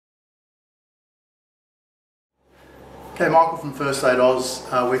Okay, Michael from First Aid Oz.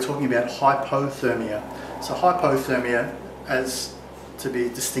 We're talking about hypothermia. So hypothermia, as to be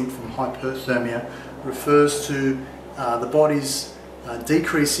distinct from hyperthermia, refers to the body's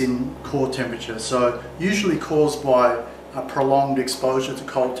decrease in core temperature. So usually caused by a prolonged exposure to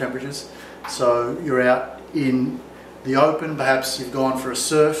cold temperatures. So you're out in the open, perhaps you've gone for a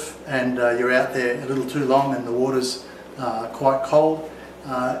surf and you're out there a little too long and the water's quite cold.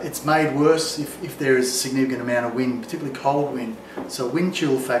 It's made worse if there is a significant amount of wind, particularly cold wind. So wind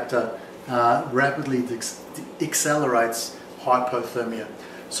chill factor rapidly accelerates hypothermia.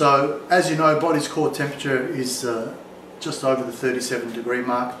 So as you know, body's core temperature is just over the 37-degree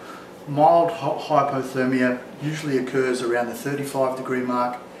mark. Mild hypothermia usually occurs around the 35-degree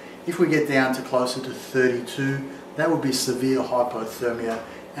mark. If we get down to closer to 32, that would be severe hypothermia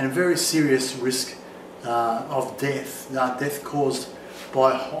and a very serious risk of death, death caused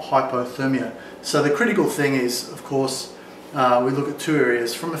by hypothermia. So the critical thing is, of course, we look at two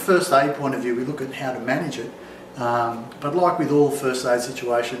areas. From a first aid point of view, we look at how to manage it. But like with all first aid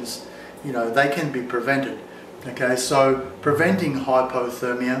situations, you know, they can be prevented. Okay, so preventing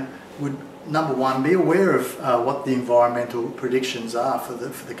hypothermia would, number one, be aware of what the environmental predictions are for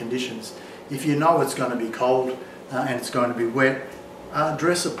the conditions. If you know it's going to be cold and it's going to be wet,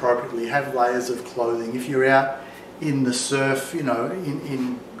 dress appropriately, have layers of clothing. If you're out in the surf, you know,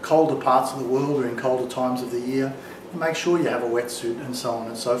 in colder parts of the world or in colder times of the year, make sure you have a wetsuit and so on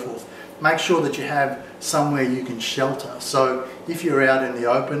and so forth. Make sure that you have somewhere you can shelter. So if you're out in the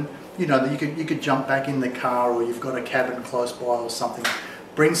open, you know, you could jump back in the car, or you've got a cabin close by or something.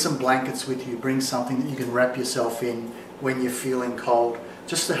 Bring some blankets with you, bring something that you can wrap yourself in when you're feeling cold,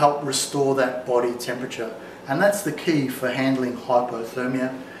 just to help restore that body temperature. And that's the key for handling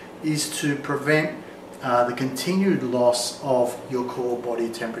hypothermia, is to prevent the continued loss of your core body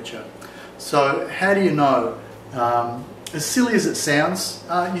temperature. So how do you know? As silly as it sounds,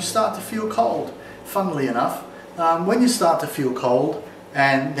 you start to feel cold. Funnily enough, when you start to feel cold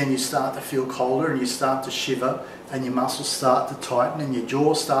and then you start to feel colder and you start to shiver and your muscles start to tighten and your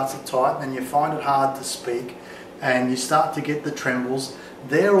jaw starts to tighten and you find it hard to speak and you start to get the trembles,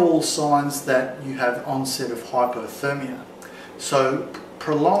 they're all signs that you have onset of hypothermia. So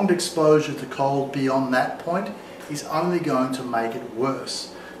prolonged exposure to cold beyond that point is only going to make it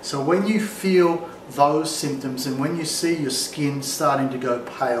worse. So when you feel those symptoms and when you see your skin starting to go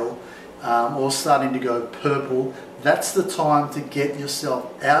pale or starting to go purple, that's the time to get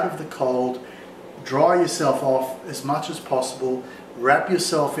yourself out of the cold, dry yourself off as much as possible, wrap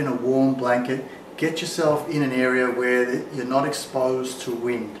yourself in a warm blanket, get yourself in an area where you're not exposed to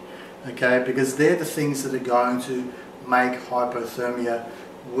wind, okay? Because they're the things that are going to make hypothermia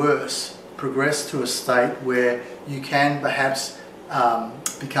worse, progress to a state where you can perhaps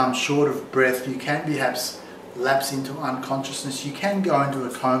become short of breath, you can perhaps lapse into unconsciousness, you can go into a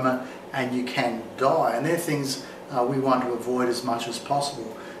coma, and you can die. And they're things we want to avoid as much as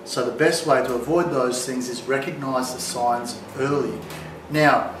possible. So the best way to avoid those things is recognize the signs early.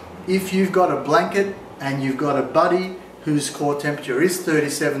 Now, if you've got a blanket and you've got a buddy whose core temperature is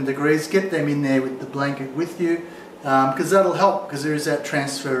 37 degrees, get them in there with the blanket with you, because that'll help, because there is that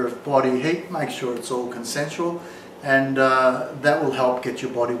transfer of body heat. Make sure it's all consensual, and that will help get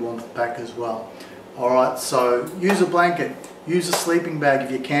your body warmth back as well. Alright, so use a blanket, use a sleeping bag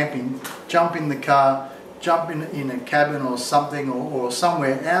if you're camping, jump in the car, jump in a cabin or something, or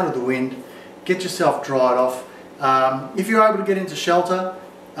somewhere out of the wind, get yourself dried off. If you're able to get into shelter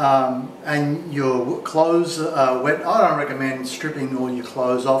and your clothes are wet, I don't recommend stripping all your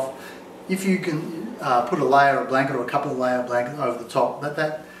clothes off. If you can put a layer of blanket or a couple of layer blanket over the top,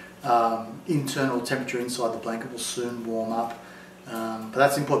 that internal temperature inside the blanket will soon warm up. But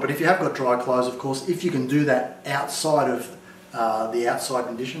that's important. But if you have got dry clothes, of course, if you can do that outside of the outside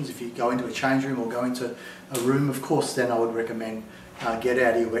conditions, if you go into a change room or go into a room, of course, then I would recommend get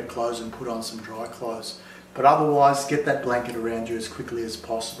out of your wet clothes and put on some dry clothes. But otherwise, get that blanket around you as quickly as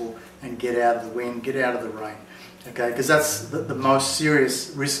possible and get out of the wind, get out of the rain. Okay, because that's the most serious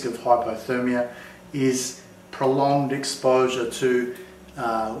risk of hypothermia, is prolonged exposure to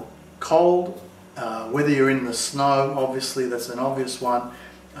cold, whether you're in the snow, obviously that's an obvious one,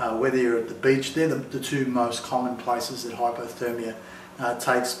 whether you're at the beach, they're the two most common places that hypothermia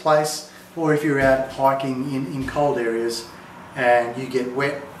takes place, or if you're out hiking in cold areas and you get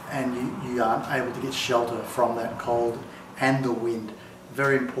wet and you aren't able to get shelter from that cold and the wind.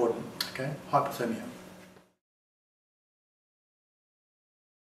 Very important, okay? Hypothermia.